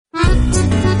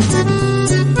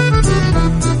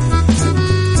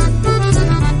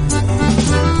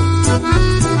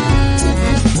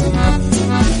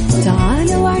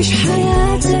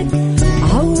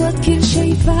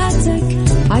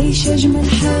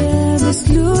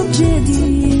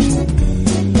جديد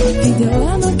في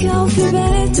دوامك أو في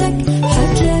بيتك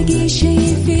حتلاقي شي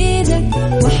يفيدك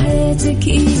وحياتك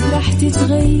راح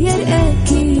تتغير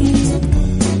أكيد.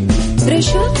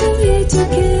 رشاق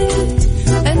ويتوكيت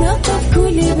أنا في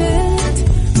كل بيت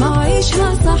ما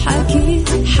عيشها صح أكيد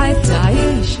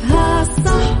حتعيشها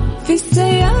صح في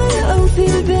السيارة أو في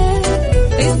البيت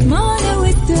اسمعنا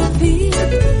والتوفيق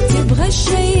تبغى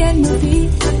الشيء المفيد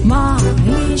ما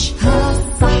عيشها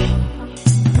صح.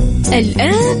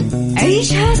 الآن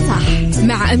عيشها صح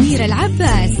مع أميرة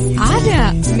العباس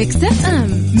على ميكس اف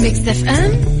ام. ميكس اف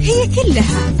ام هي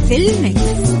كلها في الميكس.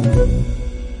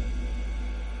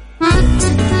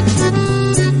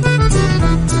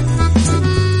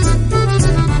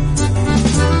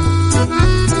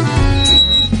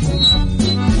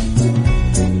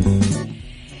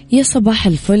 يا صباح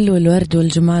الفل والورد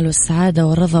والجمال والسعادة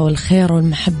والرضا والخير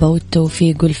والمحبة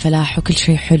والتوفيق والفلاح وكل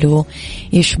شيء حلو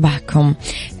يشبهكم.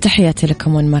 تحياتي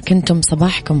لكم وين ما كنتم،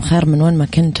 صباحكم خير من وين ما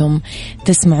كنتم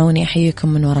تسمعوني. أحييكم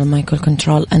من وراء المايك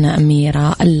والكنترول، أنا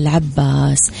أميرة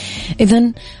العباس.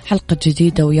 إذن حلقة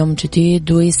جديدة ويوم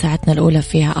جديد، وساعتنا الأولى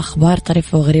فيها أخبار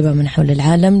طريفة وغريبة من حول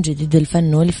العالم، جديد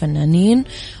الفن والفنانين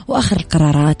وآخر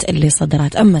القرارات اللي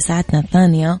صدرت. أما ساعتنا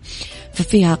الثانية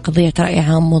ففيها قضية رأي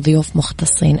عام وضيوف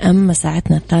مختصين. أما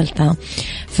ساعتنا الثالثة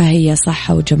فهي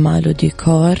صحة وجمال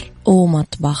وديكور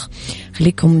ومطبخ.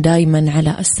 خليكم دايما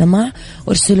على السمع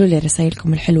وارسلوا لي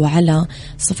رسائلكم الحلوة على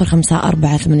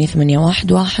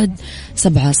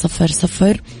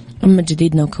 0548811700. أما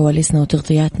جديدنا وكواليسنا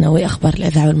وتغطياتنا وأخبار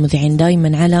الإذاعة والمذيعين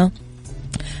دايما على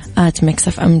ميكس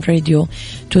اف ام راديو،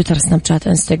 تويتر، سناب شات،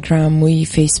 انستغرام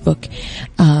وفيسبوك.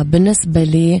 بالنسبة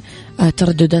لي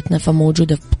تردداتنا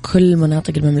فموجودة بكل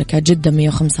مناطق المملكة: جدة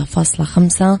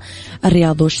 105.5،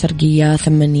 الرياض والشرقية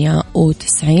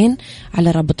 98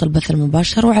 على رابط البث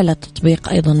المباشر، وعلى التطبيق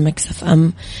أيضا ميكس اف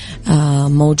ام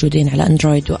موجودين على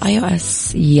اندرويد واي او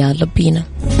اس. يلا بينا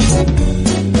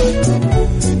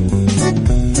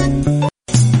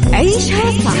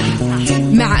عيشها صح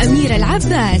مع أميرة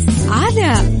العباس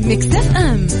على ميكس اف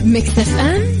ام. ميكس اف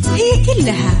ام هي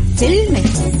كلها في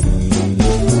الميكس.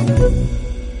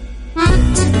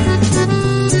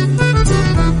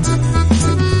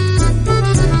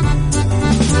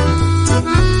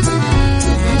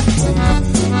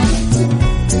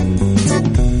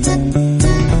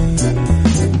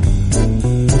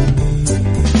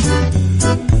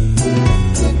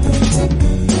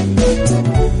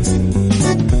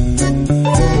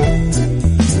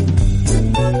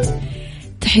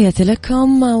 تحياتي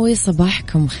لكم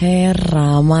وصباحكم خير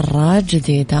مرة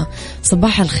جديدة.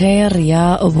 صباح الخير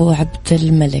يا أبو عبد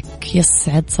الملك،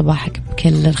 يسعد صباحك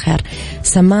بكل الخير.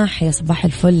 سماح، يا صباح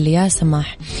الفل يا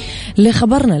سماح.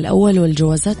 لخبرنا الأول،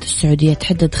 والجوازات السعودية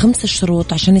تحدد 5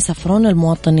 شروط عشان يسافرون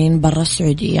المواطنين برا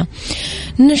السعودية.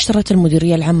 نشرت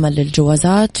المديرية العامة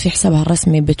للجوازات في حسابها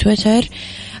الرسمي بتويتر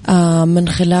من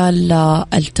خلال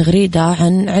التغريدة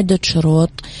عن عدة شروط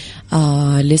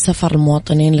لسفر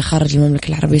المواطنين لخارج المملكة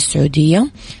العربية السعودية.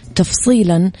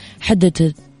 تفصيلا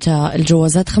حددت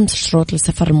الجوازات 5 شروط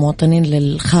لسفر المواطنين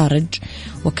للخارج،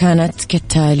 وكانت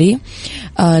كالتالي: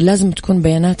 لازم تكون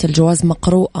بيانات الجواز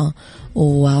مقروءة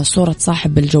وصورة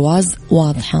صاحب الجواز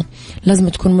واضحة. لازم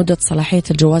تكون مدة صلاحية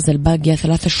الجواز الباقية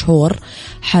 3 شهور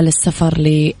حال السفر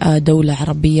لدولة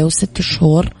عربية و6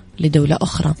 شهور لدولة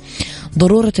أخرى.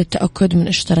 ضرورة التأكد من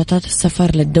اشتراطات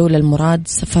السفر للدولة المراد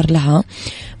السفر لها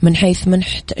من حيث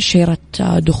منح تأشيرة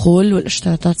دخول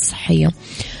والاشتراطات الصحية.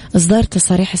 إصدار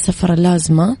تصاريح السفر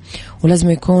اللازمة، ولازم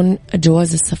يكون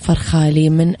جواز السفر خالي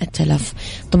من التلف.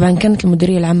 طبعا كانت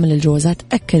المديرية العامة للجوازات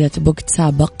أكدت بوقت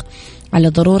سابق على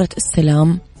ضرورة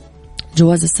استلام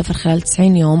جواز السفر خلال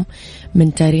 90 يوم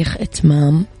من تاريخ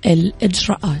إتمام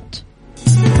الإجراءات.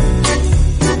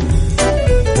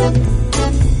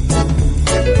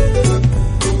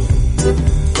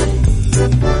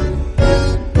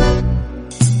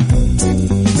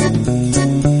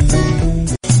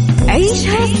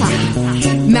 عيشها صح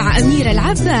مع أميرة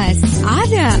العباس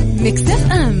على ميكس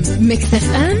اف ام. ميكس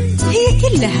اف ام هي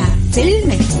كلها في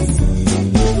الميكس.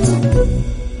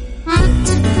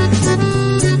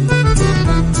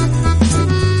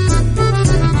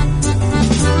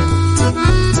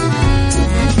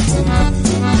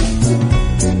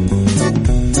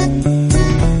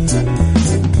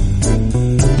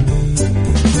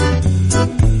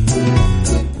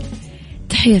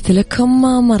 تحياتي لكم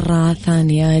مرة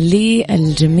ثانية.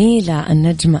 للجميلة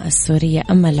النجمة السورية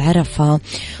أمل عرفة،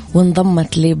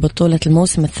 وانضمت لبطولة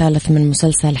الموسم الثالث من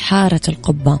مسلسل حارة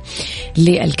القبة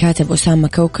للكاتب أسامة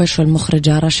كوكش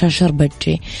والمخرجة رشا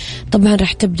شربتجي. طبعا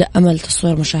رح تبدأ أمل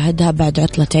تصوير مشاهدها بعد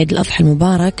عطلة عيد الأضحى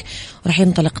المبارك، ورح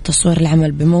ينطلق تصوير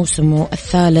العمل بموسمه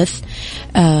الثالث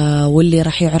واللي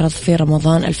رح يعرض في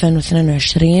رمضان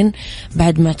 2022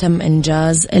 بعد ما تم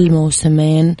إنجاز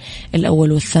الموسمين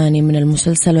الأول والثاني من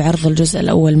المسلسل وعرض الجزء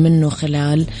الأول منه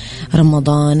خلال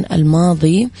رمضان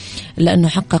الماضي، لأنه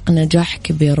حقق نجاح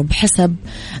كبير. وبحسب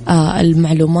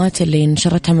المعلومات اللي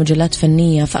نشرتها مجلات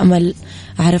فنية، فأمل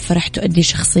عرف رح تؤدي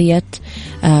شخصية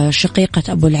شقيقة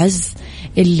أبو العز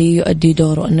اللي يؤدي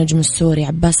دوره النجم السوري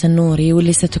عباس النوري،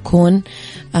 واللي ستكون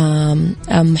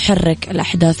محرك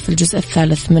الأحداث في الجزء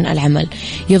الثالث من العمل.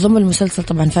 يضم المسلسل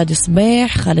طبعا فادي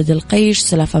صبيح، خالد القيش،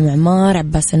 سلافة معمار،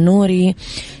 عباس النوري،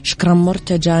 شكرا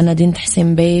مرتجى، نادين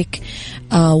تحسين بيك،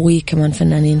 وكمان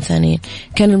فنانين ثانيين.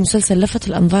 كان المسلسل لفت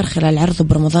الأنظار خلال عرضه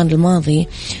برمضان الماضي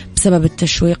بسبب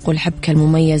التشويق والحبكة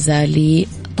المميزة لي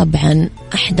طبعا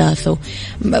أحداثه.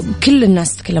 كل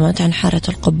الناس تكلمت عن حارة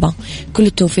القبة. كل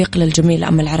التوفيق للجميل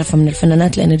أمل عرفة من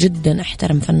الفنانات، لأنه جدا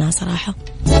أحترم فنها صراحة.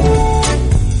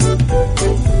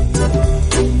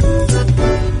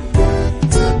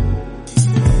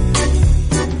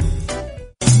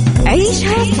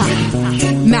 عيشها صح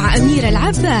مع أميرة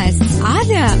العباس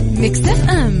على مكسف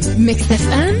أم.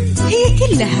 مكسف أم هي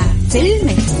كلها في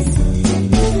المكس.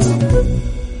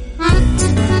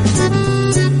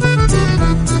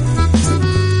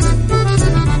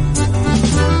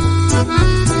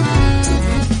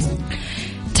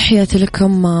 تحياتي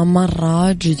لكم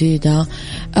مرة جديدة.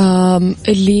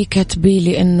 اللي كاتبي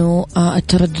لي انه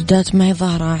الترددات ما هي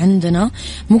ظاهرة عندنا،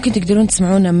 ممكن تقدرون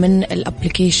تسمعونا من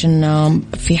الابليكيشن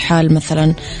في حال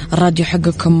مثلا الراديو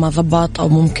حقكم ما ضبط، او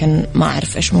ممكن ما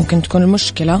اعرف ايش ممكن تكون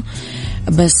المشكلة،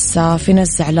 بس في ناس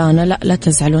زعلانة. لا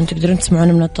تزعلون، تقدرون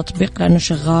تسمعونا من التطبيق لانه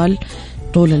شغال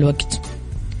طول الوقت.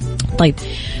 طيب،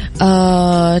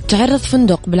 تعرض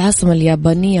فندق بالعاصمة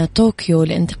اليابانية طوكيو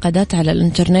لانتقادات على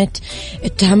الانترنت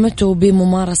اتهمته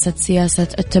بممارسة سياسة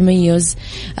التميز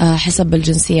حسب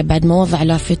الجنسية بعد ما وضع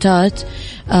لافتات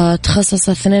تخصص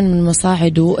 2 من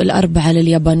مصاعده ال4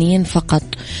 لليابانيين فقط،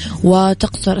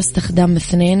 وتقصر استخدام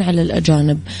 2 على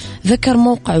الأجانب. ذكر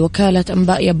موقع وكالة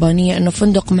أنباء يابانية أنه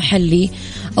فندق محلي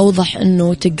أوضح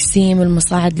أنه تقسيم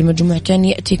المصاعد لمجموعتين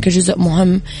يأتي كجزء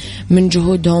مهم من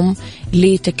جهودهم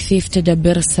لتكثيف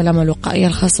تدابير السلامة الوقائية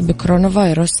الخاصة بكورونا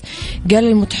فيروس. قال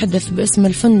المتحدث باسم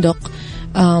الفندق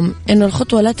أنه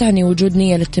الخطوة لا تعني وجود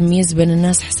نية للتمييز بين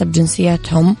الناس حسب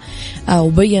جنسياتهم،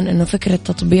 وبين أنه فكرة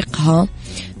تطبيقها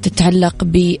تتعلق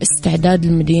باستعداد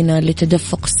المدينة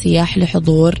لتدفق السياح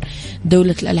لحضور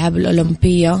دولة الألعاب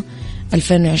الأولمبية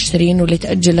 2020 واللي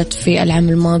تأجلت في العام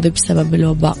الماضي بسبب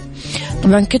الوباء.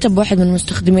 طبعا كتب واحد من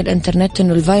مستخدمي الانترنت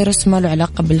أنه الفيروس ما له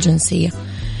علاقة بالجنسية،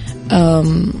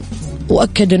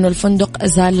 وأكد أنه الفندق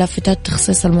أزال لافتات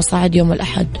تخصيص المصاعد يوم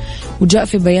الأحد. وجاء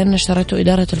في بيان نشرته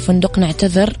إدارة الفندق: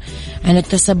 نعتذر عن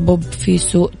التسبب في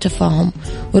سوء تفاهم.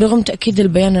 ورغم تأكيد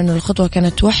البيان أن الخطوة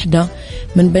كانت واحدة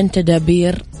من بين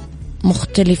تدابير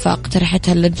مختلفة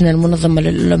اقترحتها اللجنة المنظمة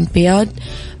للأولمبياد،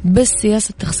 بس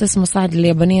سياسة تخصيص مصاعد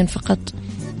اليابانيين فقط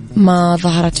ما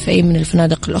ظهرت في أي من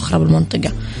الفنادق الأخرى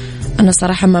بالمنطقة. أنا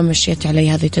صراحة ما مشيت علي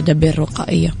هذه تدابير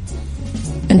وقائية.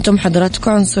 أنتم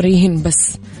حضراتكم عنصريين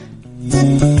بس.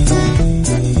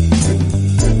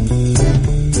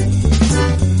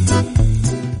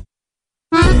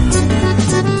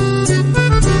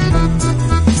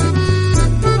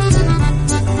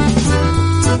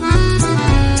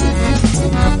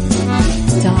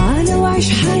 تعال وعيش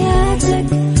حياتك،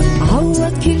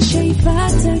 عوض كل شي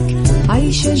فاتك،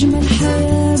 عيش أجمل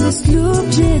حياة بأسلوب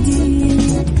جديد.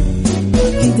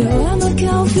 في دوامك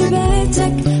أو في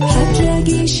بيتك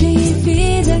حتلاقي شي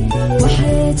يفيدك،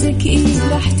 وحياتك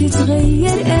راح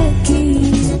تتغير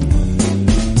أكيد.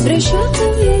 رشاق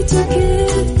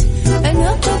ويتوكيت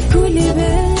أنا قف كل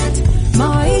بيت،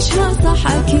 ما عيشها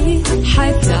صح أكيد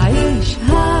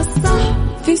حتعيشها صح.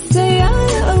 في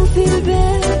السيارة أو في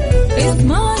البيت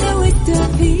اسمعنا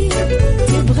والتوفيق،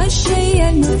 تبغى الشي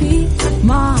المفيد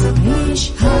ما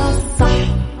عيشها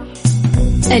صح.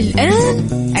 الآن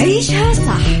عيشها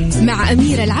صح مع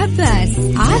أميرة العباس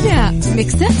على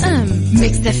مكسف أم.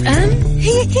 مكسف أم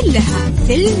هي كلها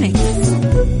في المكس.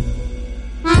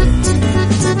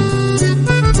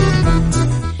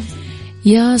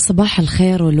 يا صباح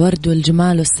الخير والورد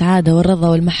والجمال والسعادة والرضا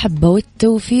والمحبة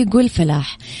والتوفيق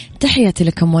والفلاح. تحياتي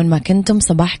لكم وين ما كنتم،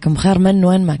 صباحكم خير من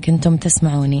وين ما كنتم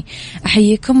تسمعوني.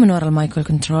 أحييكم من وراء المايكرو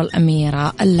كنترول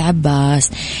أميرة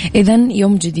العباس. إذن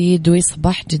يوم جديد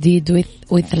وصباح جديد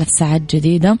وثلاث ساعات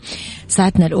جديدة.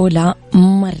 ساعتنا الأولى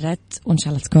مرت وإن شاء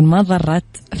الله تكون ما ضرت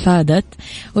فادت،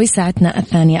 وساعتنا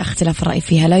الثانية اختلاف الرأي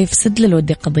فيها لا يفسد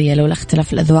للود قضية، لولا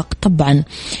اختلاف الأذواق طبعا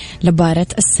لبارة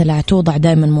السلع. توضع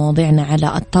دائما مواضيعنا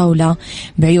على الطاولة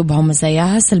بعيوبها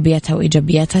ومزاياها، سلبياتها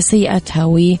وإيجابياتها، سيئاتها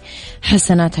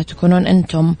وحسناتها. تكونون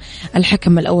أنتم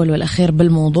الحكم الأول والأخير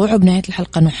بالموضوع، وبنهاية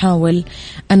الحلقة نحاول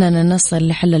أننا نصل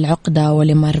لحل العقدة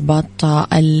ولمربط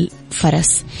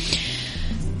الفرس.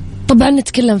 طبعا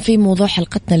نتكلم في موضوع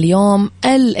حلقتنا اليوم،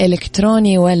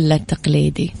 الإلكتروني ولا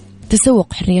التقليدي.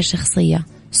 تسوق حرية شخصية،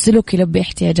 سلوك يلبي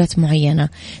احتياجات معينة،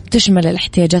 تشمل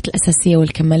الاحتياجات الأساسية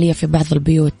والكمالية في بعض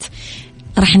البيوت.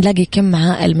 راح نلاقي كم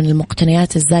هائل من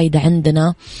المقتنيات الزايدة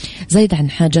عندنا، زايدة عن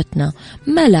حاجتنا،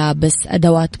 ملابس،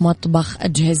 أدوات مطبخ،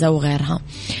 أجهزة وغيرها.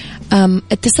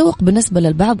 التسوق بالنسبة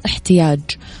للبعض احتياج،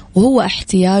 وهو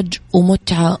احتياج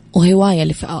ومتعة وهواية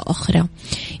لفئة أخرى.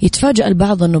 يتفاجأ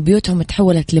البعض أنه بيوتهم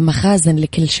تحولت لمخازن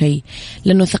لكل شيء،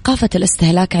 لأنه ثقافة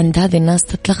الاستهلاك عند هذه الناس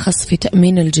تتلخص في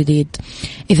تأمين الجديد.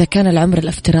 إذا كان العمر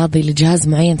الافتراضي لجهاز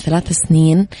معين 3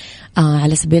 سنين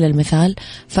على سبيل المثال،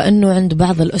 فإنه عند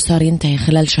بعض الأسر ينتهي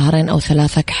خلال 2 أو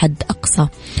 3 كحد أقصى.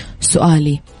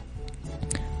 سؤالي،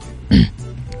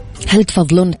 هل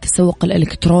تفضلون التسوق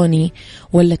الإلكتروني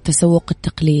ولا التسوق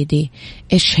التقليدي؟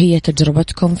 إيش هي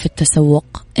تجربتكم في التسوق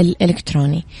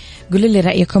الإلكتروني؟ قولوا لي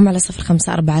رأيكم على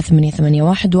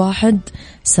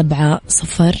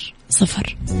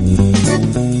 0548811700.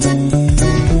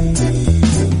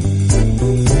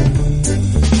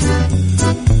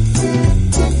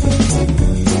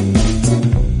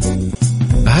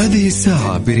 هذه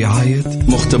الساعة برعاية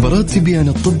مختبرات تبيان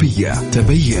الطبية،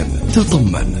 تبين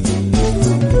تطمن.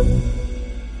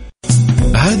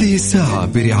 هذه الساعة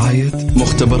برعاية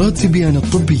مختبرات تبيان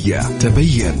الطبية،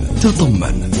 تبين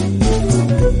تطمن.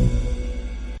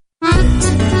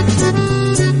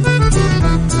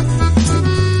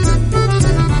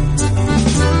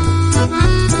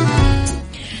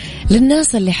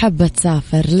 للناس اللي حابة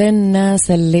تسافر،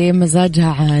 للناس اللي مزاجها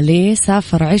عالي،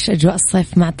 سافر عيش أجواء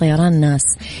الصيف مع طيران ناس.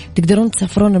 تقدرون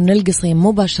تسافرون من القصيم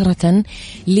مباشرة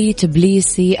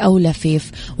لتبليسي أو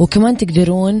لفيف، وكمان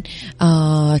تقدرون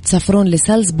تسافرون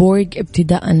لسالزبورغ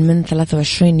ابتداء من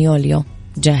 23 يوليو.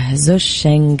 جهزوا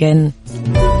الشنغن.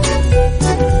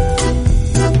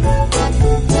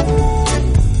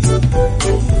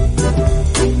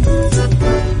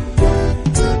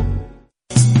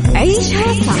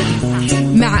 عيشها صح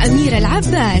مع أميرة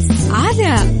العباس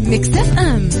على مكسف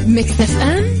أم. مكسف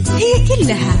أم هي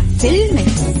كلها في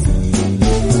المكس.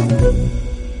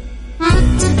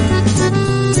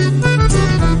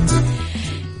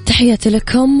 تحياتي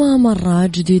لكم مرة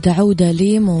جديدة. عودة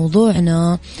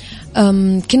لموضوعنا.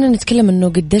 كنا نتكلم أنه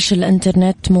قديش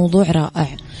الإنترنت موضوع رائع،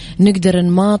 نقدر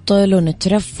نماطل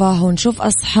ونترفه ونشوف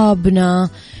أصحابنا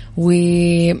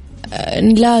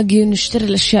ونلاقي ونشتري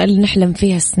الأشياء اللي نحلم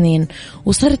فيها سنين.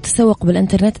 وصار التسوق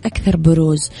بالإنترنت أكثر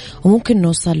بروز وممكن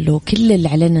نوصل له. كل اللي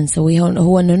علينا نسويه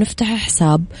هو أنه نفتح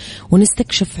حساب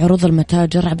ونستكشف عروض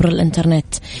المتاجر عبر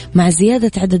الإنترنت. مع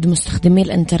زيادة عدد مستخدمي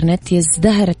الإنترنت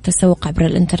يزدهر التسوق عبر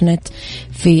الإنترنت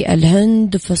في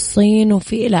الهند وفي الصين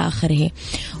وفي إلى آخره.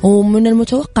 ومن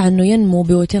المتوقع أنه ينمو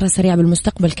بوتيرة سريعة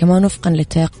بالمستقبل كمان، وفقا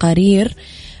لتقارير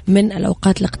من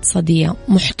الأوقات الاقتصادية.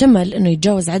 محتمل أنه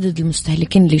يتجاوز عدد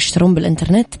المستهلكين اللي يشترون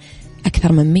بالإنترنت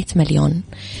أكثر من 100 مليون.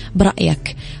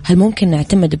 برأيك هل ممكن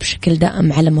نعتمد بشكل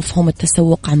دائم على مفهوم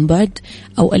التسوق عن بعد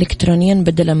أو إلكترونيا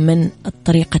بدلا من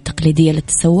الطريقة التقليدية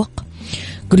للتسوق؟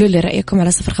 قولوا لي رأيكم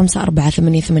على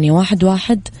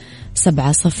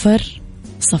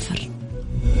 0548811700.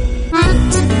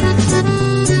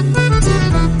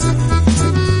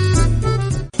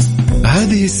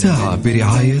 هذه الساعة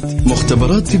برعاية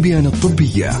مختبرات تبيان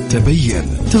الطبية، تبين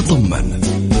تطمن.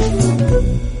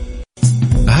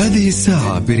 هذه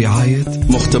الساعة برعاية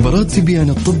مختبرات تبيان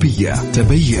الطبية،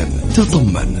 تبين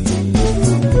تطمن.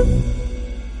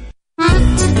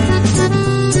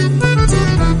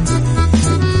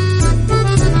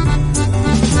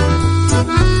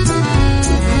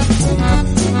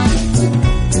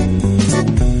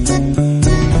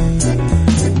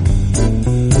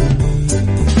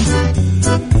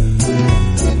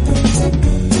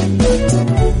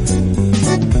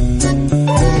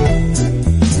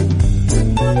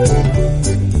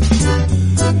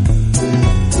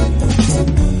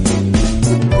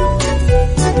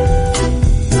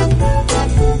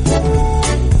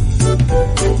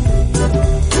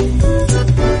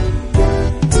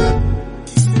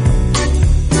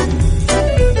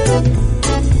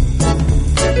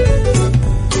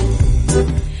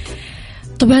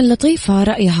 طبعا لطيفة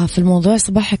رأيها في الموضوع.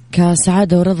 صباحك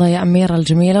سعادة ورضا يا أميرة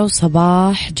الجميلة،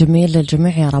 وصباح جميل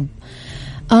للجميع يا رب.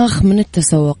 آخ من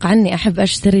التسوق عني، أحب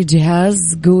أشتري جهاز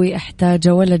قوي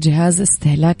أحتاجه ولا جهاز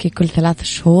استهلاكي كل 3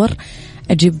 شهور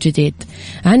أجيب جديد.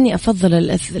 عني أفضل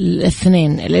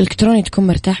الاثنين. الإلكتروني تكون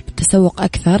مرتاح بالتسوق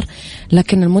أكثر،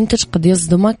 لكن المنتج قد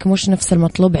يصدمك، مش نفس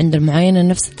المطلوب عند المعاينة،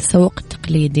 نفس التسوق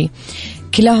التقليدي.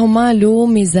 كلاهما له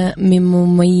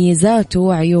مميزاته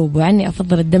وعيوبه، عني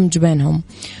أفضل الدمج بينهم.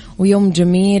 ويوم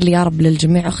جميل يا رب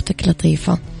للجميع. أختك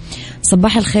لطيفة.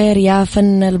 صباح الخير يا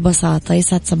فن البساطة،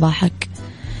 يسعد صباحك.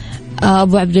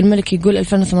 أبو عبد الملك يقول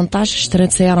 2018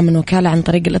 اشتريت سيارة من وكالة عن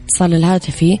طريق الاتصال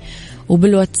الهاتفي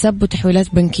وبالواتساب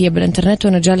وتحويلات بنكية بالإنترنت،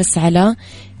 وأنا جالس على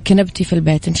كنبتي في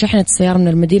البيت. انشحنت السيارة من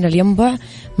المدينة الينبع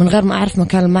من غير ما أعرف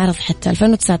مكان المعرض. حتى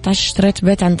 2019 اشتريت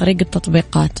بيت عن طريق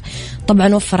التطبيقات.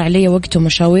 طبعا وفر علي وقت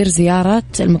ومشاوير زيارة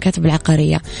المكاتب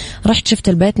العقارية. رحت شفت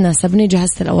البيت ناسبني،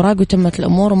 جهزت الأوراق وتمت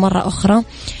الأمور. ومرة أخرى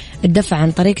الدفع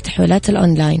عن طريق تحويلات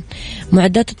الأونلاين.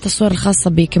 معدات التصوير الخاصة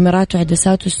بكاميرات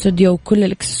وعدسات واستوديو وكل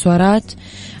الإكسسوارات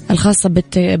الخاصة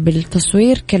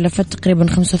بالتصوير كلفت تقريبا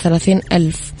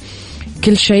 35,000.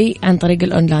 كل شيء عن طريق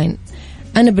الأونلاين.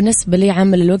 أنا بالنسبة لي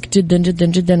عامل الوقت جدا جدا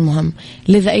جدا مهم،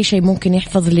 لذا أي شيء ممكن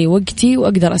يحفظ لي وقتي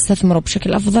وأقدر أستثمره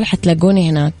بشكل أفضل حتلاقوني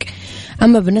هناك.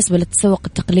 أما بالنسبة للتسوق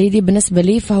التقليدي بالنسبة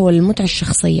لي فهو المتعة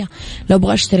الشخصية. لو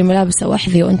أبغى أشتري ملابس أو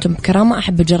أحذية وأنتم بكرامة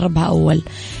أحب أجربها أول.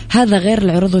 هذا غير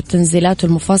العروض والتنزيلات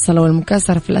والمفاصلة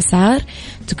والمكاسرة في الأسعار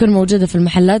تكون موجودة في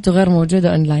المحلات وغير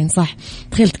موجودة أونلاين. صح،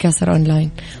 تخيل تكاسر أونلاين.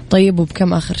 طيب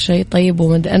وبكم آخر شيء؟ طيب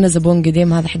أنا زبون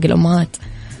قديم، هذا حق الأمهات.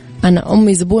 أنا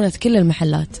أمي زبونة كل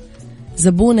المحلات،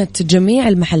 زبونة جميع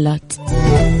المحلات.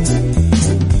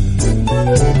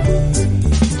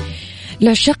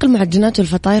 لعشاق المعجنات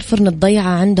والفطاير فرن الضيعة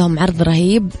عندهم عرض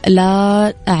رهيب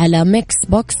على ميكس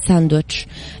بوكس ساندويتش.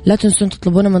 لا تنسون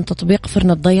تطلبونه من تطبيق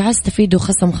فرن الضيعة. استفيدوا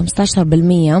خصم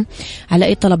 15% على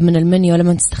أي طلب من المنيو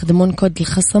لما تستخدمون كود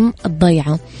الخصم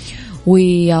الضيعة.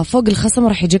 وفوق الخصم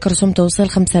راح يجيك رسوم توصيل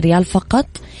 5 ريال فقط.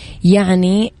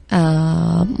 يعني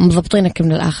مضبطينك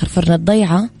من الآخر. فرن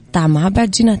الضيعة طعمها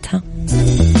بعد جيناتها.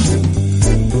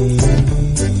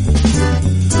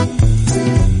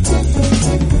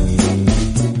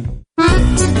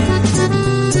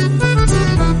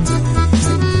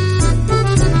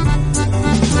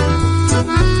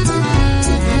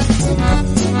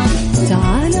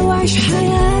 تعال وعيش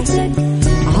حياتك،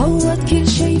 عوض كل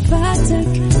شي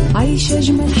فاتك، عيش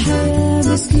أجمل حياة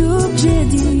بأسلوب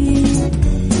جديد.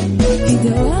 في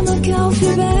دوامك أو في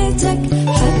بيتك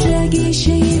حتلاقي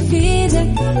شي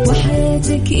يفيدك،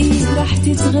 وحياتك إيه راح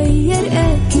تتغير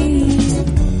أكيد.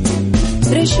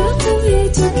 رشاق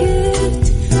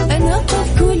ويتوكيت أنا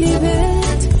قف كل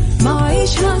بيت، ما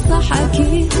عيشها صح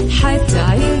أكيد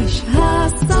حتعيشها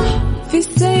صح. في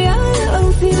السيارة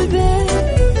أو في البيت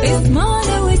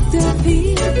اسمعنا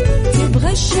والتوفيق،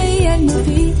 تبغى الشي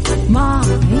المفيد ما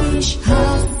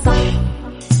عيشها صح.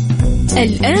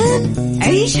 الآن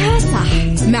عيشها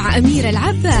صح مع أميرة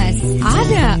العباس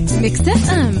على ميكس اف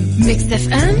ام. ميكس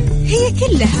اف ام هي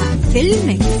كلها في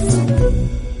الميكس.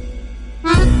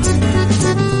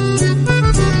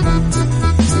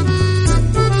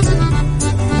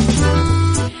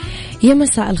 يا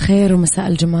مساء الخير ومساء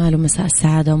الجمال ومساء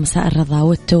السعادة ومساء الرضا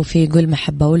والتوفيق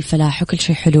والمحبة والفلاح وكل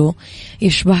شيء حلو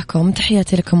يشبهكم.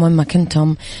 تحياتي لكم وين ما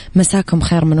كنتم، مساكم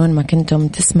خير من وين ما كنتم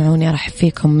تسمعوني. أرحب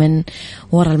فيكم من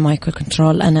وراء المايك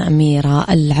والكنترول، أنا أميرة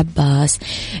العباس.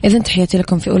 إذن تحياتي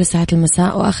لكم في أولى ساعات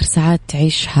المساء وآخر ساعات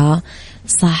تعيشها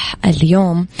صح.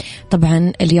 اليوم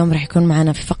راح يكون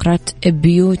معنا في فقرة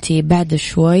بيوتي. بعد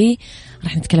شوي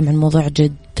راح نتكلم عن موضوع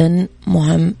جدا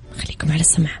مهم، خليكم على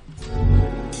السمع.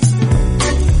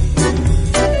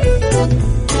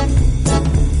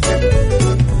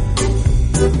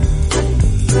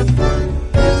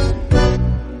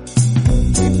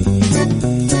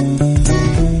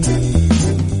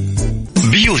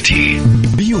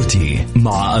 بيوتي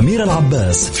مع أميرة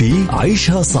العباس في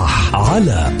عيشها صح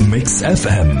على ميكس اف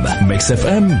ام. ميكس اف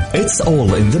ام it's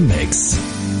all in the mix.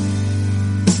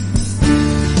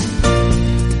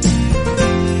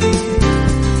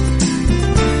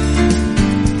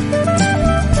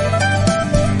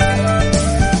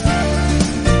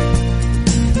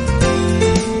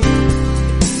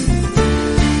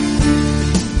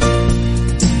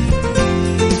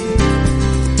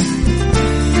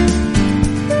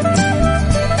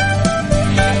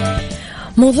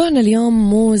 موضوعنا اليوم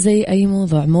مو زي أي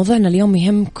موضوع، موضوعنا اليوم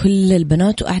يهم كل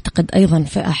البنات وأعتقد أيضا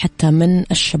فئة حتى من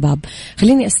الشباب.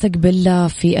 خليني أستقبل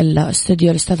في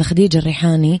الاستوديو الأستاذة خديجة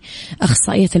الريحاني،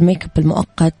 أخصائية الميك اب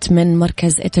المؤقت من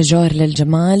مركز إتاجور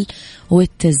للجمال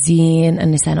والتزيين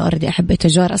النساء. أنا أردي أحب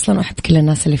إتاجور أصلا وأحب كل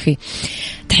الناس اللي فيه.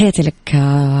 تحياتي لك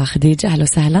خديجة، أهلا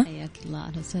وسهلا. الله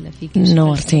أهلا وسهلا فيك،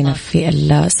 نورتينا في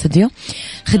الاستوديو.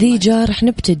 خديجة رح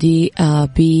نبتدي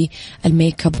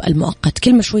بالميك اب المؤقت،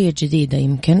 كلمة شوية جديدة،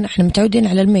 يمكن احنا متعودين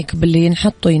على الميك اب اللي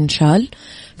ينحط وينشال،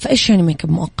 فايش يعني ميك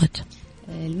اب مؤقت؟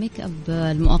 الميك اب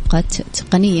المؤقت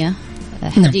تقنية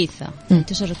حديثة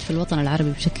انتشرت في الوطن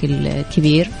العربي بشكل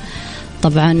كبير.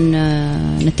 طبعا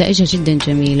نتائجها جدا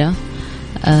جميلة،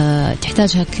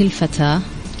 تحتاجها كل فتاة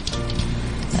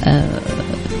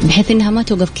بحيث انها ما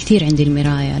توقف كثير عند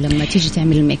المراية لما تيجي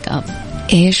تعمل الميك اب.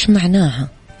 ايش معناها؟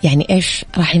 يعني ايش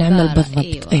راح ينعمل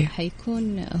بالضبط؟ أيوة.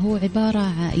 حيكون هو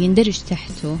عبارة يندرج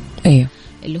تحته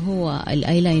اللي هو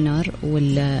الايلاينر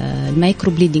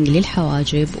والمايكرو بليدنج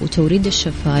للحواجب وتوريد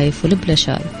الشفايف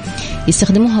والبلاشر.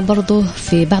 يستخدموها برضو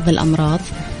في بعض الامراض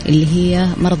اللي هي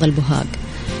مرض البهاق،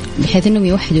 بحيث انهم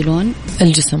يوحدوا لون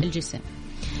الجسم.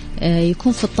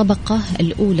 يكون في الطبقة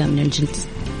الاولى من الجلد،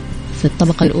 في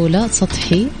الطبقة الأولى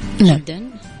سطحي جدا،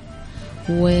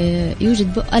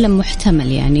 ويوجد ألم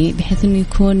محتمل يعني بحيث أنه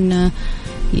يكون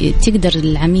تقدر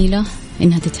العميلة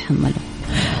أنها تتحمله.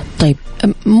 طيب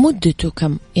مدته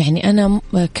كم؟ يعني أنا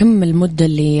كم المدة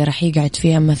اللي راح يقعد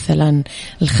فيها؟ مثلا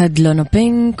الخد لونه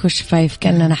بينك والشفايف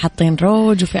كأننا حاطين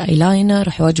روج وفي ايلاينر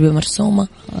وحواجبي مرسومة.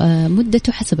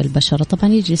 مدته حسب البشرة،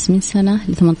 طبعا يجلس من سنة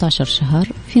ل 18 شهر،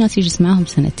 في ناس يجلس معهم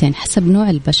سنتين حسب نوع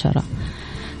البشرة،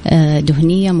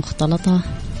 دهنية مختلطة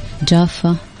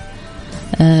جافة.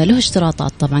 له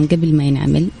اشتراطات طبعا قبل ما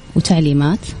ينعمل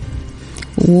وتعليمات،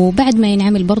 وبعد ما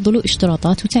ينعمل برضو له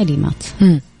اشتراطات وتعليمات.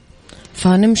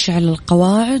 فنمشي على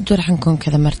القواعد ورح نكون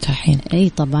كذا مرتاحين. اي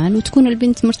طبعا، وتكون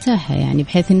البنت مرتاحة يعني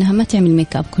بحيث انها ما تعمل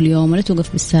ميك اب كل يوم ولا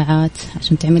توقف بالساعات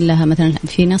عشان تعمل لها. مثلا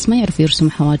في ناس ما يعرفوا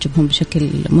يرسموا حواجبهم بشكل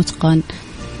متقن،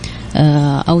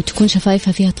 او تكون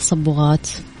شفايفها فيها تصبغات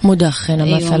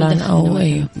مدخنة مثلا مدخنة او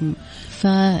ايوه،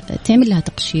 فتعمل لها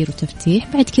تقشير وتفتيح،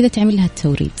 بعد كذا تعمل لها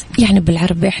التوريد. يعني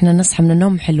بالعربي احنا نصحى من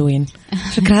النوم حلوين.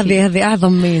 فكرة هذه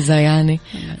أعظم ميزة، يعني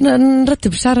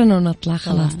نرتب شعرنا ونطلع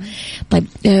خلاص. طيب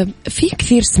في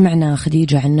كثير سمعنا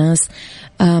خديجة عن ناس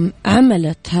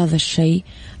عملت هذا الشيء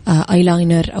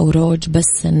ايلاينر أو روج،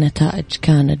 بس النتائج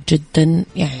كانت جدا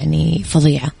يعني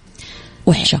فظيعة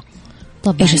وحشة.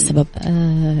 طبعا إيش السبب؟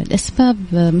 الأسباب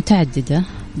متعددة،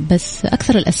 بس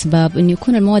أكثر الأسباب أن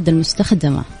يكون المواد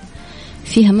المستخدمة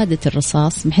فيها مادة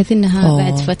الرصاص، بحيث أنها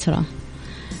بعد فترة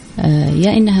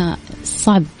يا إنها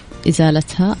صعب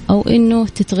إزالتها أو إنه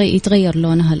يتغير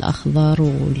لونها الأخضر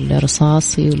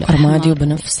والرصاصي والرمادي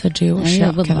وبنفسجي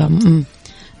وأشياء كذا.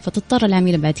 فتضطر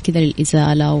العميلة بعد كذا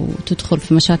للإزالة وتدخل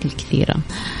في مشاكل كثيرة.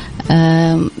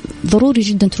 ضروري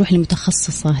جدا تروح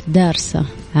لمتخصصة دارسة،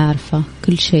 عارفة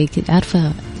كل شيء،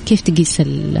 عارفة كيف تقيس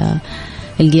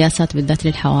القياسات بالذات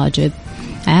للحواجب،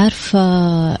 عارفة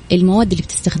المواد اللي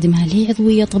بتستخدمها اللي هي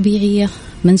عضوية طبيعية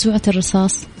منزوعة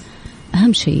الرصاص.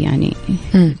 أهم شيء يعني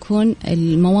يكون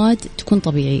المواد تكون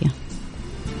طبيعية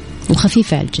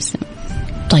وخفيفة على الجسم.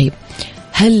 طيب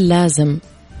هل لازم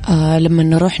لما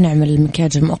نروح نعمل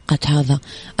المكياج المؤقت هذا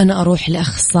أنا أروح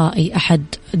لأخصائي أحد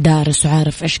دارس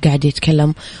وعارف إيش قاعد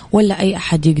يتكلم، ولا أي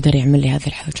أحد يقدر يعمل لي هذه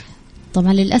الحاجة؟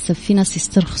 طبعا للأسف في ناس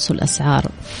يسترخصوا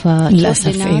الأسعار،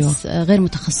 فللأسف ناس غير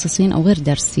متخصصين أو غير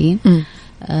دارسين.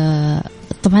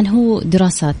 طبعا هو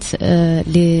دراسات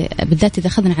بالذات إذا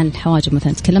أخذنا عن الحواجب،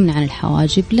 مثلا تكلمنا عن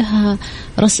الحواجب، لها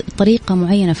طريقة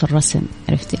معينة في الرسم،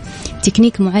 عرفتي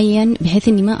تكنيك معين بحيث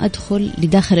أني ما أدخل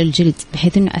لداخل الجلد،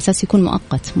 بحيث أنه أساس يكون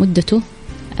مؤقت مدته،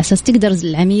 أساس تقدر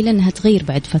العميلة أنها تغير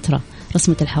بعد فترة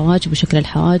رسمة الحواجب وشكل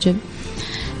الحواجب.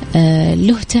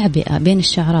 له تعبئة بين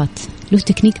الشعرات، له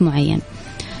تكنيك معين،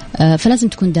 فلازم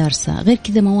تكون دارسة. غير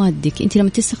كذا موادك أنت لما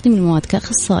تستخدمي المواد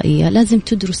كأخصائية لازم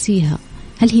تدرسيها،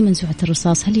 هل هي منزوعة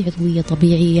الرصاص، هل هي عضوية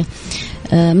طبيعية،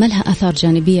 ما لها آثار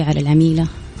جانبية على العميلة،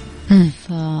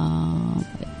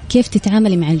 فكيف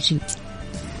تتعاملي مع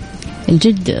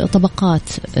الجلد طبقات،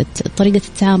 طريقة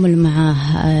التعامل معه،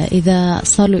 إذا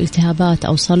صار له التهابات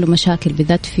أو صار له مشاكل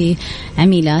بالذات في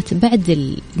عميلات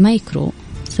بعد المايكرو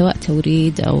سواء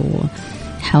توريد أو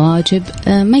حواجب،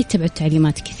 ما يتبعوا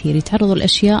التعليمات كثير، يتعرضوا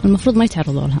الأشياء المفروض ما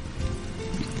يتعرضوا لها.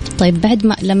 طيب بعد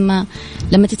ما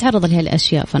لما تتعرض لها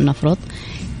الأشياء، فلنفرض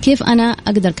كيف أنا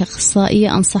أقدر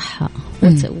كأخصائية أنصحها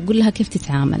وأقول لها كيف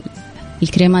تتعامل،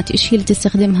 الكريمات إيش هي اللي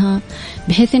تستخدمها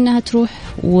بحيث أنها تروح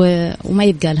وما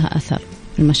يبقى لها أثر.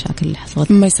 المشاكل اللي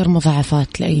حصلت، ما يصير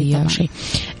مضاعفات لأي شيء.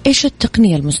 إيش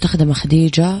التقنية المستخدمة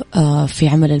خديجة في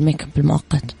عمل الميك اب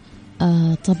المؤقت؟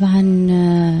 طبعا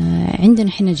عندنا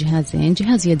إحنا جهازين،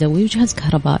 جهاز يدوي وجهاز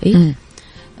كهربائي.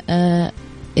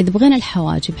 إذا بغينا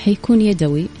الحواجب حيكون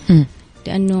يدوي،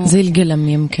 لأنه زي القلم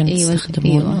يمكن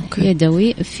تستخدمونه.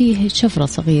 يدوي، فيه شفرة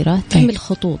صغيرة تعمل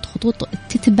خطوط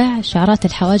تتبع شعرات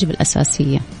الحواجب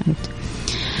الأساسية.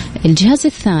 الجهاز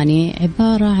الثاني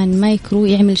عبارة عن مايكرو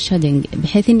يعمل شادنج،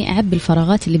 بحيث إني أعبي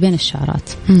الفراغات اللي بين الشعرات،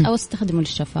 أو استخدمه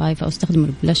للشفايف، أو استخدمه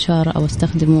للبلاشر، أو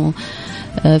استخدمه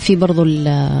في برضو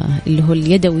اللي هو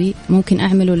اليدوي ممكن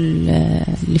أعمله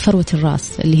لفروة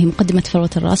الرأس، اللي هي مقدمة فروة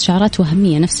الرأس، شعرات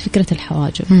وهمية نفس فكرة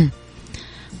الحواجب.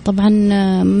 طبعا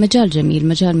مجال جميل،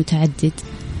 مجال متعدد،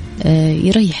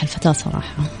 يريح الفتاة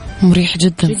صراحة، مريح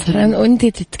جدا.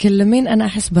 وانتي تتكلمين أنا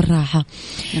أحس بالراحة.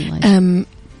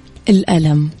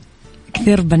 الألم،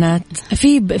 كثير بنات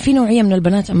في نوعية من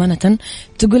البنات أمانة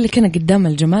تقول لك أنا قدام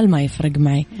الجمال ما يفرق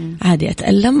معي، عادي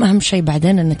أتألم، أهم شيء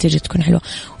بعدين النتيجة تكون حلوة.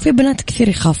 وفي بنات كثير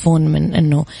يخافون من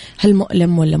أنه هل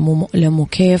مؤلم ولا مو مؤلم،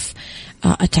 وكيف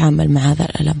أتعامل مع هذا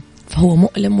الألم، فهو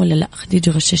مؤلم ولا لا؟ خديجة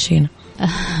غششينا.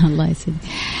 الله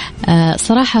يسعدك.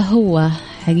 صراحة هو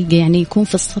حقيقة يعني يكون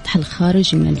في السطح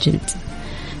الخارجي من الجلد،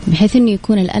 بحيث أنه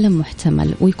يكون الألم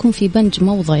محتمل، ويكون في بنج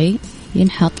موضعي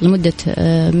ينحط لمدة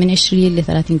من 20 ل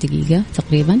 30 دقيقة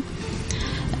تقريبا،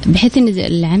 بحيث أن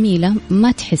العميلة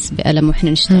ما تحس بألم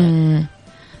وإحنا نشتغل.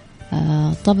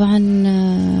 طبعا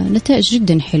نتائج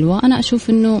جدا حلوة. أنا أشوف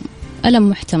أنه ألم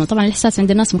محتمل. طبعا الإحساس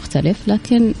عند الناس مختلف،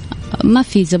 لكن ما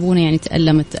في زبونة يعني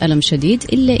تألمت ألم شديد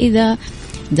إلا إذا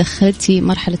دخلتي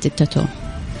مرحلة التاتو،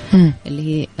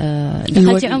 اللي هي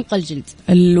دخلتي عمق الجلد،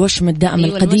 الوشم الدائم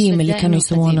القديم اللي كانوا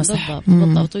يسمونه، صح؟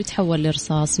 بالضبط، ويتحول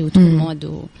لرصاصي وتكون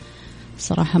مواد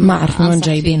صراحة ما أعرف من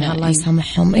جايبينها، الله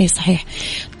يسامحهم. إيه صحيح.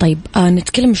 طيب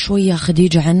نتكلم شوية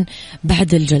خديجة عن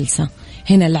بعد الجلسة.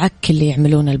 هنا العك اللي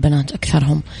يعملون البنات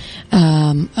أكثرهم،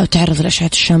 تعرض لأشعة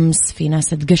الشمس، في ناس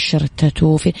تقشر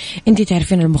التاتو، أنتي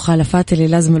تعرفين المخالفات اللي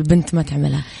لازم البنت ما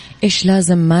تعملها. إيش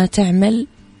لازم ما تعمل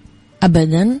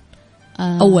أبدا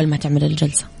أول ما تعمل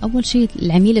الجلسة؟ أول شيء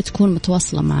العميلة تكون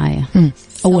متواصلة معايا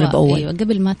أول بأول. أيوة،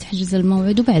 قبل ما تحجز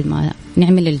الموعد وبعد ما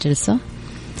نعمل الجلسة.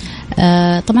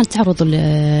 طبعا تعرض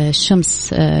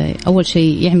للشمس أول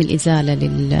شيء يعمل إزالة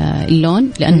للون،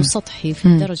 لأنه سطحي في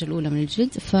الدرجة الأولى من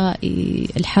الجلد،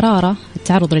 فالحرارة،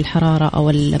 التعرض للحرارة أو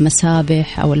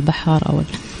المسابح أو البحر أو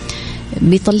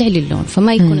بيطلع لي اللون،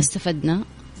 فما يكون استفدنا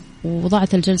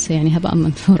وضاعت الجلسة يعني هباء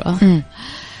منثورة.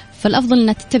 فالأفضل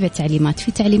أنها تتبع تعليمات،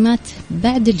 في تعليمات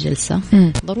بعد الجلسة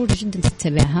ضروري جدا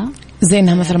تتبعها، زي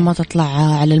أنها مثلا ما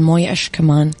تطلع على الموية، إيش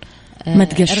كمان ما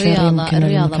تقشر،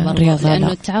 الرياضة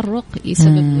لأنه التعرق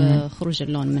يسبب خروج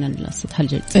اللون من سطح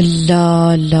الجلد.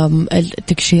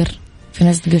 التقشير، في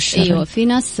ناس تقشر. أيوة، في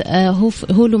ناس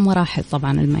هو له مراحل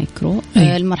طبعا المايكرو.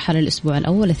 المرحلة الأسبوع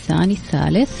الأول، الثاني،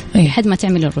 الثالث، لحد ما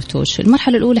تعمل الرتوش.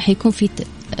 المرحلة الأولى حيكون في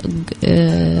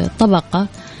طبقة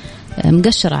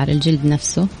مقشرة على الجلد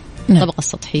نفسه، الطبقة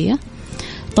السطحية.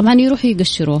 طبعا يروحوا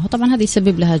يقشروها، طبعا هذا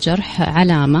يسبب لها جرح،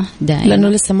 علامة دائما، لأنه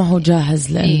لسه ما هو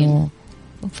جاهز، لأنه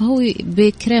فهو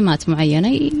بكريمات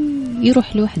معينة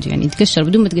يروح لوحده، يعني يتقشر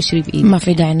بدون ما تقشري بإيدك. ما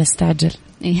في داعي نستعجل.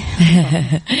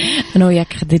 أنا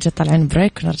وياك خديجة طالعين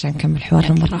بريك ونرجع نكمل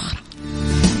حوارنا مرة أخرى.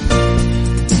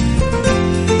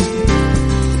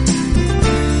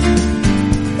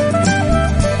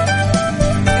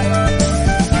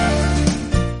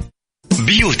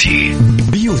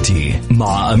 بيوتي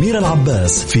مع أميرة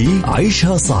العباس في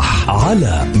عيشها صح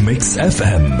على ميكس اف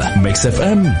ام. ميكس اف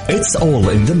ام it's all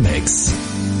in the mix.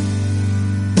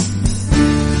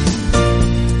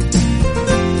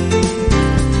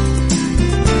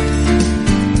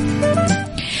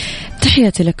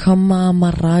 تحياتي لكم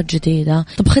مرة جديدة.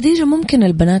 طب خديجة، ممكن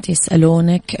البنات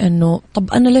يسألونك أنه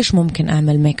طب أنا ليش ممكن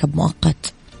أعمل ميك اب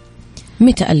مؤقت؟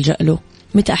 متى ألجأ له؟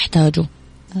 متى أحتاجه؟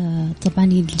 طبعا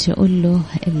يلجأوا له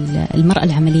المرأة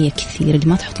العملية كثير، اللي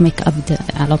ما تحط ميك اب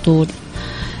على طول،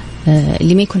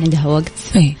 اللي ما يكون عندها وقت،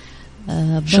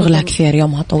 شغلها كثير،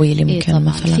 يومها طويل يمكن.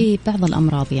 مثلا في بعض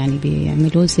الأمراض يعني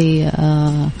بيعملوا زي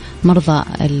مرضى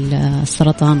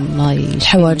السرطان، الله يشفي،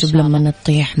 الحواجب لما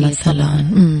تطيح مثلا،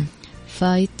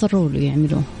 فيضطروا له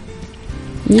يعملوه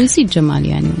ويزيد جمال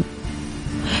يعني.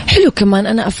 حلو. كمان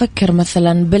أنا أفكر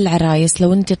مثلا بالعرايس،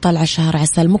 لو أنت طالعة شهر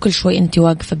عسل، مو كل شوي أنت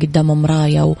واقفة قدام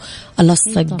مراية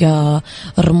وألصق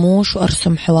رموش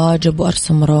وأرسم حواجب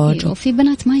وأرسم روج. وفي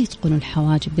بنات ما يتقنوا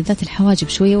الحواجب، بالذات الحواجب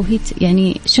شوية، وهي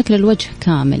يعني شكل الوجه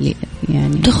كامل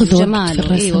يعني تأخذ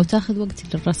جماله، أيوة، وتأخذ وقت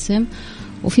للرسم.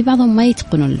 وفي بعضهم ما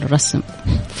يتقنوا الرسم،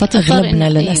 أغلبنا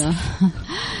للأسف. أيوة.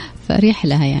 فأريح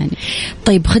لها يعني.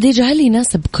 طيب خديجة، هل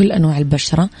يناسب كل أنواع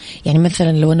البشرة؟ يعني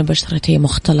مثلا لو أنا بشرتي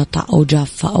مختلطة أو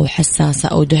جافة أو حساسة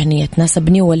أو دهنية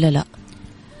تناسبني ولا لا؟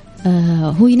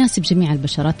 هو يناسب جميع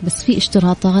البشرات، بس في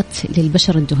اشتراطات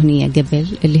للبشرة الدهنية قبل،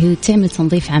 اللي هي تعمل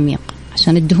تنظيف عميق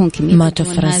عشان الدهون كمية ما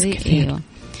تفرز كثير. أيوة،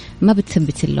 ما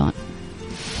بتثبت اللون.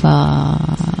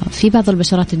 ففي بعض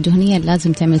البشرات الدهنية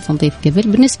لازم تعمل تنظيف قبل.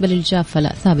 بالنسبة للجافة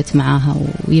لا، ثابت معاها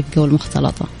ويبقوا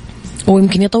المختلطة.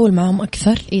 ويمكن يطول معهم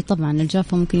أكثر. إيه طبعا،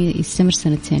 الجافة ممكن يستمر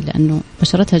 2 لأنه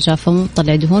بشرتها جافة مو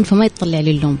تطلع دهون، فما يطلع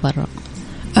لي اللون برا.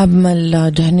 أما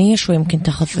الدهنية شوي ممكن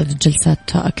تاخذ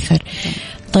جلسات أكثر.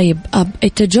 طيب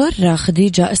التجار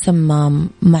خديجة اسم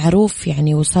معروف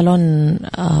يعني، وصالون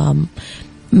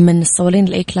من الصوالين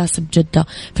الأي كلاس بجدة،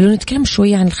 فلو نتكلم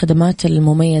شوية عن الخدمات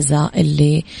المميزة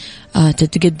اللي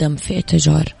تتقدم في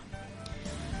التجار.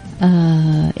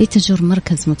 التجار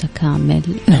مركز متكامل.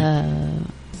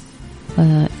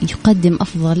 يقدم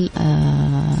أفضل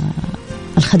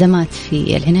الخدمات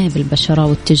في العناية بالبشرة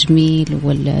والتجميل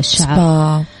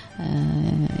والشعر.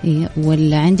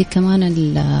 وعندك كمان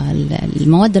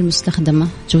المواد المستخدمة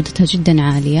جودتها جدا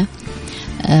عالية.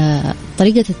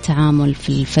 طريقة التعامل في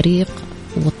الفريق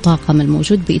والطاقم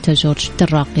الموجود بإتاجور جدا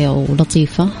راقية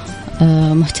ولطيفة.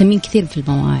 مهتمين كثير في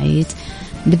المواعيد،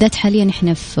 بالذات حاليا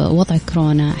احنا في وضع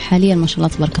كورونا. حاليا ما شاء الله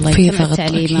تبارك الله في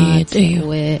تعليمات. أيوه.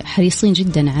 وحريصين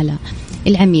جدا على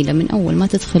العميلة من أول ما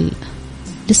تدخل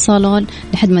للصالون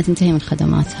لحد ما تنتهي من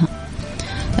خدماتها.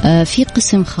 في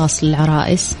قسم خاص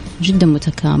للعرائس جدا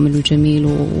متكامل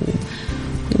وجميل،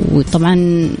 وطبعا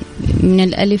من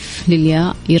الألف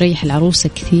للياء يريح العروسة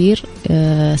كثير،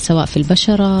 سواء في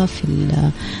البشرة،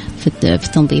 في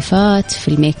التنظيفات، في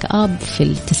الميك اب، في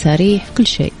التساريح، في كل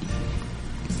شيء.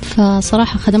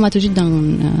 فصراحة خدماته جدا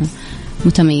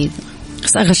متميزة.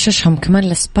 بس أغششهم كمان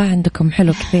السبا عندكم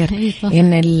حلو كثير.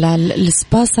 يعني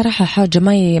السبا صراحة حاجة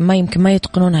ما يمكن ما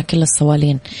يتقنونها كل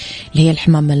الصوالين، اللي هي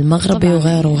الحمام المغربي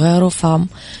وغيره.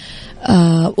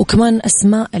 وكمان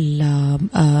أسماء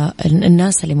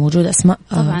الناس اللي موجودة أسماء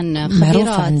طبعا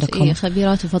معروفة عندكم.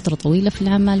 خبيرات وفترة طويلة في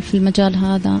العمل في المجال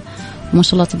هذا، وما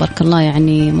شاء الله تبارك الله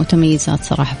يعني متميزات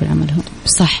صراحة في عملهم.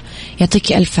 صح.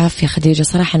 يعطيك ألف عافية خديجة،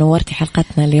 صراحة نورتي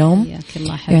حلقتنا اليوم.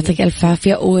 يعطيك ألف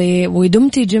عافية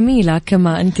ودمتي جميلة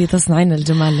كما أنتي تصنعين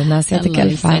الجمال للناس. يعطيك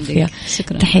ألف عافية.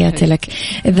 تحياتي لك.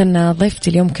 إذن ضيفتي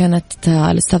اليوم كانت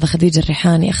الأستاذة خديجة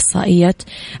الريحاني، أخصائية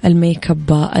الميك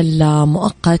اب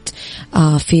المؤقت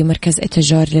في مركز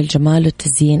إتجار للجمال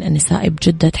والتزيين النسائي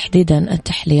بجدة، تحديدا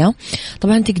التحلية.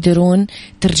 طبعا تقدرون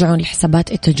ترجعون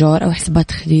لحسابات إتجار أو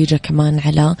حسابات خديجة كمان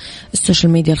على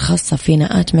السوشيال ميديا الخاصة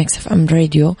فينا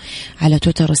 @mixfmradio على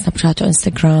تويتر وسناب شات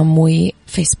وإنستغرام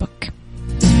وفيسبوك.